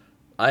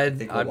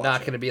 think we'll I'm watch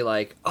not it. going to be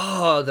like,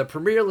 oh, the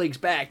Premier League's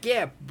back.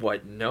 Yeah,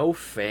 but no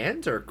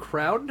fans or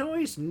crowd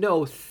noise?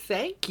 No,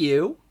 thank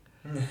you.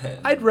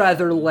 I'd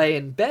rather lay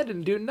in bed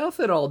and do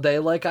nothing all day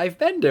like I've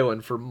been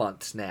doing for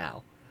months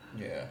now.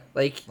 Yeah.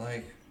 Like,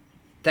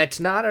 that's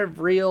not a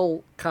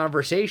real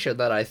conversation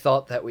that I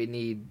thought that we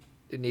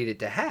needed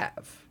to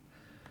have.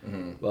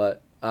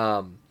 But,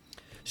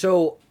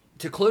 so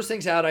to close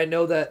things out, I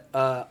know that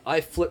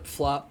I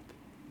flip-flop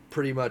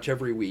pretty much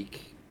every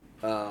week.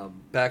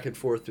 Back and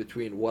forth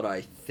between what I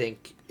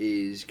think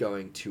is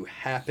going to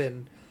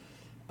happen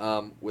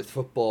with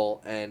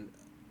football. And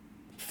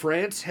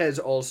France has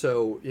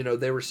also,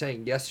 they were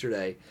saying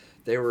yesterday,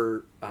 they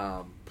were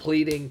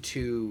pleading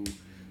to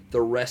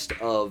the rest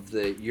of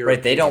the European...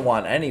 Right, they don't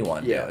want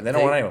anyone. Yeah, they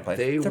don't want anyone playing.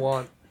 They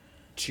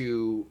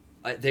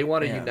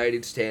want a Yeah.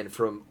 united stand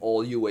from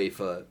all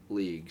UEFA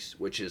leagues,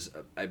 which is,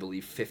 I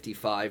believe,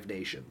 55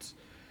 nations,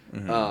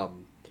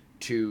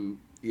 to...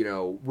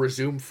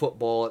 resume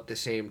football at the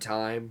same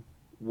time,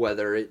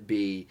 whether it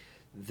be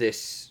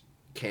this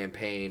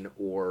campaign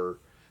or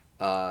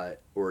the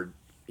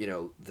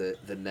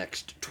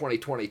next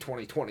 2020,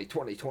 2020,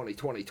 2020,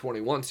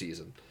 2021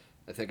 season.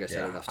 I think I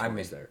said enough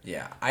times there.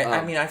 Yeah,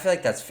 I mean, I feel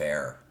like that's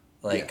fair.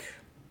 Like,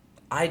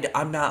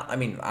 I'm not. I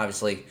mean,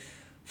 obviously,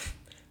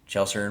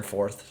 Chelsea are in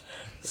fourth,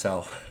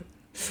 so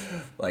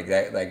like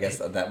that. I guess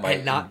that might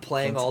And not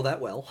playing all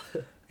that well.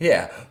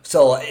 Yeah.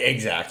 So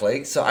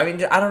exactly. So I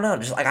mean, I don't know.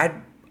 Just like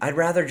I'd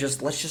rather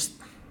let's just.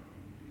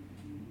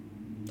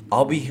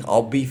 I'll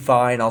be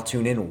fine. I'll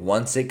tune in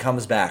once it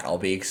comes back. I'll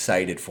be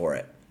excited for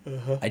it.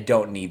 I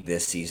don't need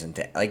this season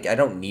to I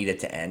don't need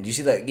it to end. You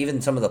see that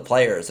even some of the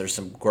players, there's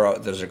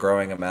a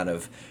growing amount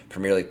of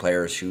Premier League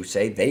players who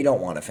say they don't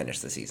want to finish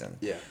the season.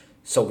 Yeah.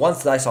 So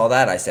once I saw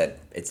that, I said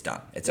it's done.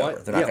 It's over.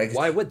 They're not gonna,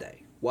 why would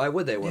they? Why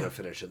would they want to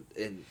finish it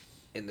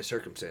in the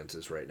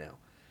circumstances right now?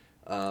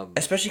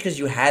 Especially because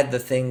you had the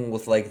thing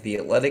with like the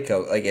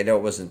Atletico. Like, I know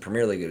it wasn't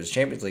Premier League; it was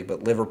Champions League.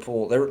 But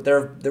Liverpool,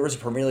 there was a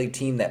Premier League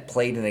team that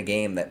played in a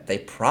game that they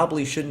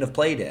probably shouldn't have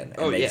played in.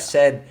 And they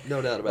said,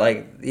 no doubt about like,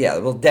 it. yeah,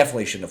 well,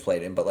 definitely shouldn't have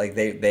played in. But like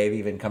they've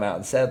even come out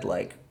and said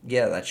like,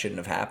 yeah, that shouldn't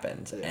have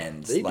happened. Yeah.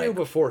 And they like, knew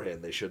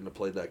beforehand they shouldn't have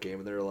played that game,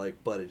 and they were like,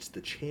 "But it's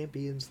the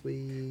Champions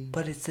League."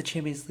 But it's the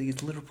Champions League.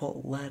 It's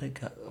Liverpool,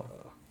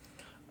 Atletico.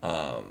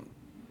 I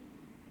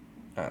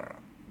don't know.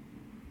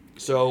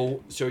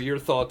 So your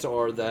thoughts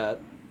are that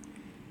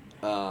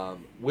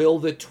will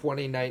the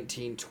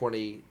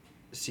 2019-20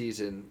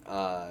 season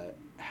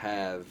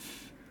have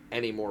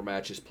any more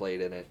matches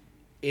played in it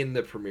in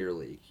the Premier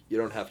League? You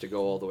don't have to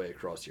go all the way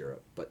across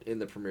Europe, but in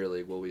the Premier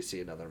League, will we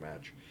see another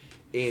match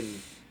in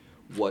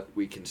what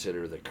we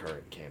consider the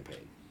current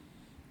campaign?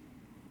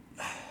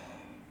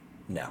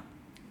 No.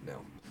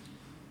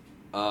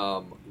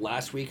 No.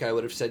 Last week I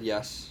would have said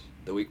yes.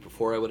 The week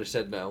before I would have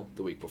said no.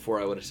 The week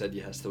before I would have said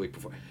yes. The week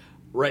before.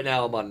 Right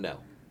now I'm on no.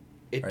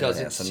 It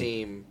doesn't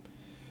seem...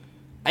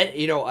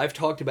 I've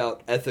talked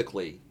about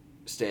ethically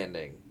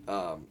standing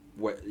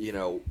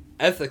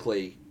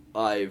ethically,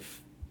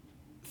 I've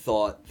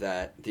thought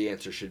that the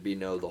answer should be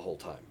no the whole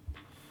time.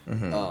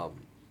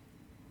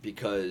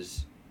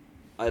 Because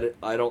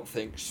I don't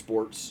think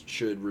sports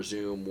should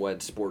resume when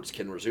sports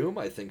can resume.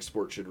 I think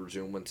sports should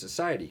resume when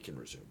society can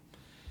resume.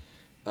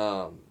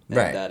 And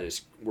Right. that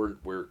is,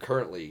 we're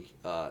currently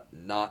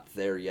not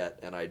there yet,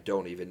 and I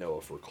don't even know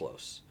if we're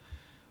close.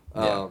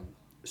 Yeah.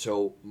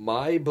 So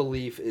my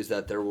belief is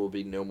that there will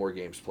be no more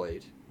games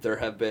played. There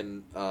have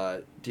been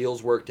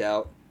deals worked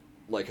out.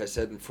 Like I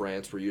said, in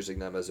France, we're using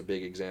them as a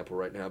big example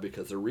right now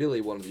because they're really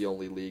one of the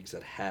only leagues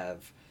that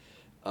have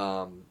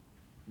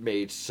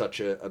made such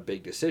a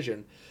big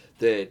decision.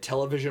 The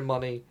television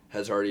money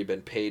has already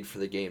been paid for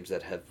the games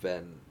that have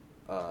been,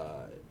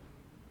 the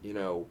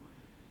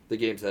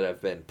games that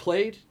have been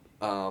played.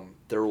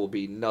 There will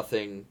be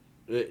nothing,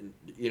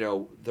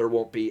 there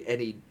won't be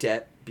any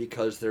debt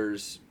because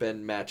there's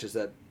been matches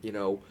that,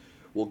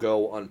 will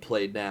go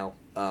unplayed now.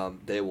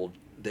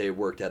 They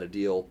worked out a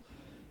deal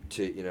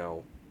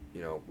to,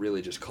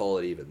 really just call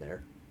it even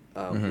there,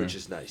 which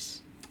is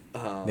nice.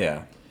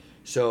 Yeah.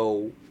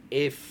 So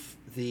if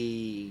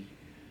the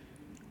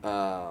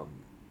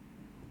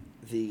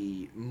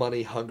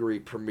money-hungry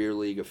Premier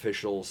League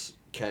officials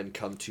can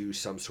come to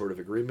some sort of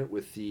agreement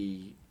with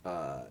the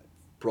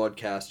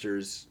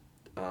broadcasters,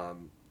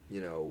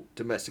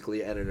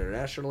 domestically and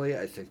internationally,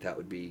 I think that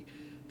would be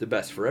the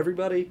best for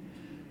everybody.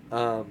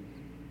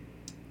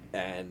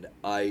 And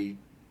I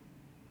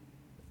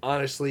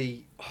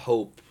honestly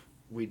hope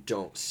we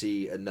don't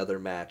see another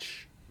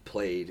match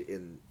played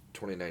in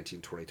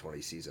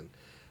 2019-2020 season.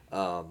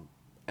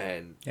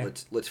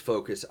 Let's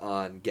focus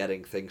on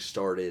getting things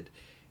started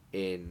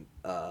in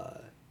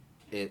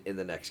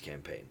the next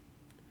campaign.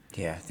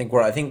 Yeah,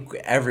 I think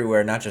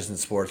everywhere, not just in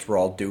sports, we're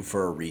all due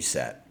for a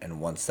reset, and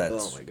once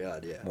Oh my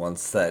God, yeah.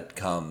 once that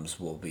comes,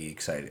 we'll be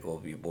excited. We'll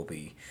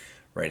be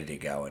ready to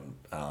go, and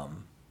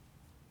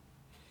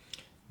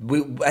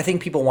I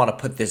think people want to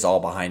put this all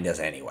behind us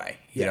anyway.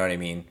 You know what I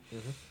mean?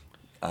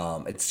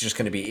 It's just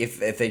going to be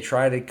if they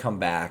try to come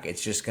back,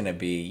 it's just going to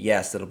be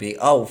it'll be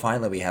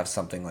finally we have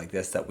something like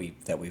this that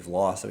we've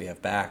lost that we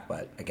have back.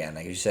 But again,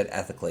 like you said,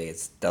 ethically,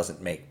 it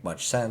doesn't make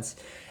much sense,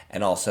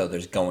 and also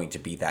there's going to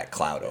be that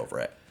cloud over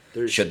it.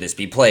 Should this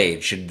be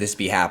played? Should this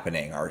be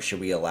happening? Or should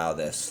we allow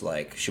this?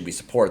 Like, should we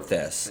support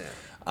this?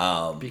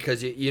 Yeah.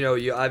 Because,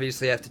 you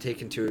obviously have to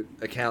take into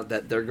account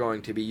that they're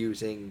going to be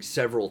using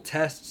several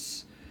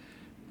tests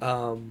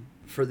for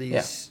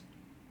these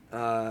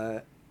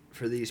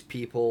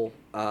people,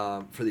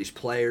 for these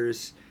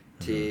players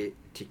to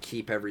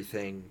keep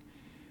everything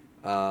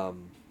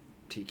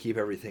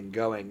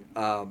going.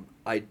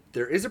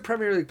 There is a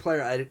Premier League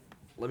player.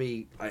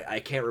 I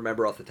can't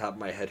remember off the top of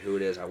my head who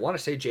it is. I want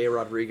to say Jay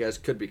Rodriguez,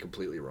 could be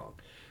completely wrong.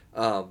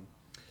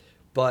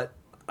 But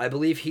I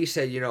believe he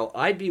said,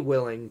 I'd be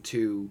willing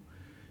to,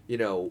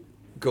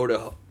 go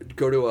to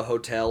a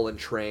hotel and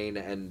train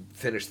and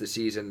finish the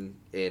season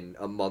in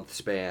a month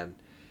span.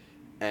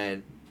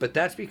 But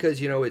that's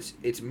because,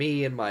 it's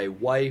me and my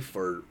wife,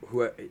 or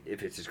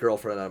if it's his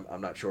girlfriend,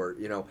 I'm not sure,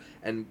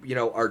 and,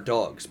 our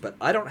dogs. But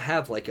I don't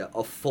have like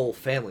a full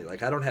family.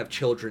 Like, I don't have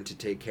children to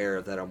take care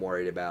of that I'm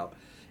worried about.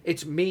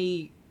 It's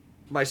me,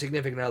 my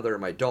significant other,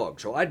 and my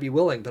dog. So I'd be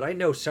willing, but I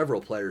know several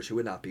players who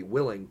would not be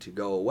willing to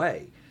go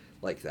away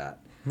like that.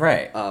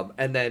 Right.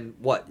 And then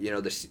what?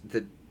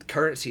 The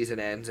current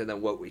season ends, and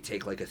then what? We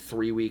take like a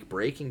 3-week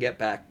break and get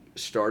back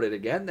started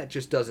again? That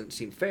just doesn't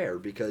seem fair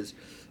because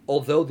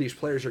although these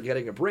players are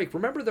getting a break,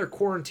 remember they're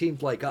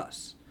quarantined like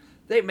us.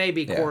 They may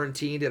be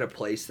quarantined in a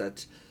place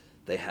that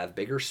they have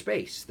bigger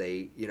space.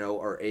 They,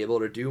 are able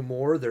to do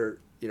more. They're,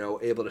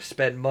 able to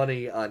spend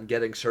money on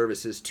getting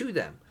services to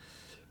them.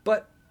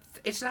 But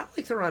it's not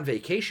like they're on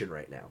vacation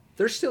right now.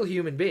 They're still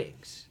human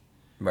beings.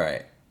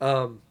 Right.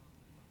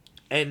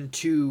 And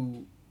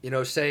to,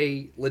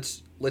 say,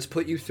 let's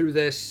put you through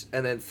this,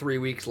 and then 3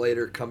 weeks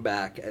later come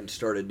back and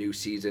start a new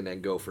season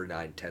and go for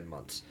 9-10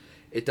 months.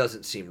 It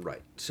doesn't seem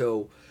right.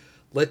 So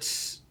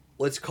let's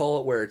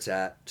call it where it's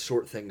at,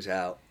 sort things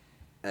out,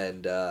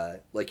 and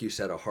like you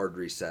said, a hard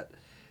reset.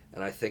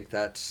 And I think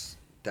that's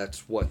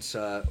what's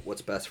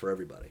best for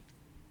everybody.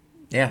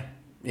 Yeah.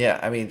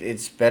 Yeah, I mean,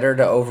 it's better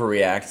to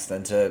overreact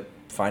than to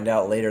find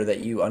out later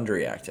that you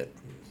underreacted.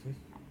 Mm-hmm.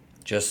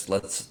 Just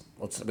let's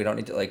we don't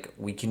need to,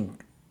 we can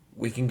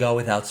go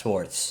without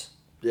sports.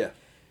 Yeah.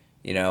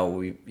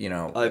 I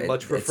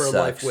much prefer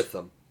life with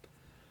them.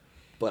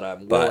 But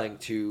I'm willing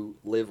to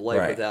live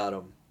life without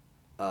them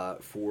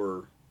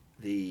for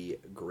the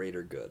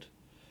greater good.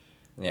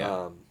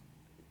 Yeah.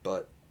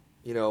 But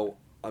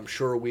I'm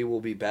sure we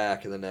will be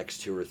back in the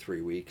next 2 or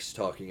 3 weeks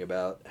talking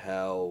about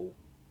how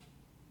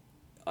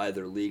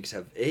either leagues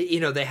have,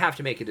 they have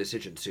to make a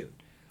decision soon.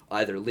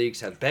 Either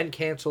leagues have been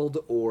canceled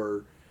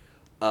or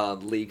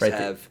leagues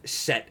have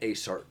set a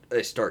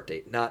start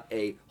date. Not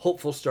a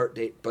hopeful start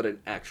date, but an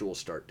actual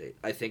start date.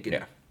 I think,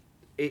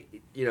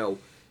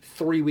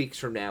 3 weeks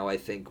from now, I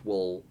think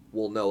we'll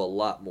know a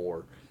lot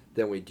more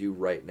than we do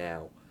right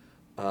now.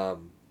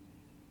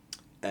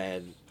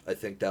 And I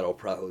think that'll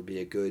probably be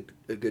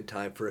a good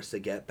time for us to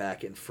get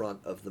back in front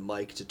of the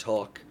mic to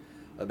talk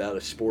about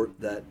a sport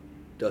that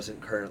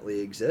doesn't currently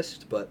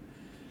exist. But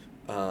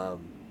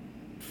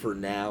for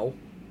now,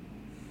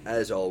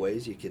 as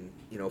always, you can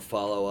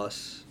follow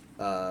us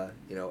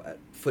at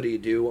Footy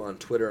Do on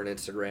Twitter and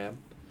Instagram.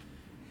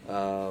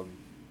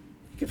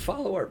 You can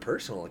follow our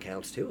personal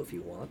accounts too if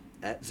you want,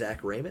 at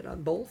Zach Raymond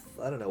on both.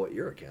 I don't know what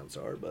your accounts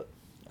are, but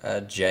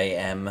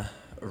JM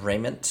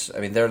Raymond. I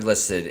mean, they're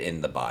listed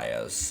in the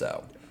bios,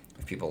 so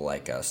if people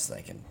like us,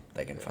 they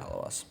can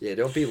follow us. Yeah,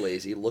 don't be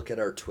lazy. Look at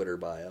our Twitter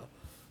bio.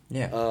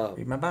 Yeah,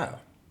 read my bio.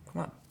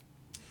 Come on.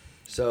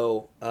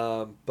 So,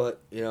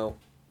 but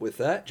with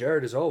that,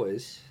 Jared, as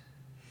always,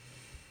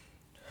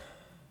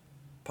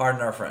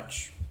 Pardon our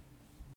French.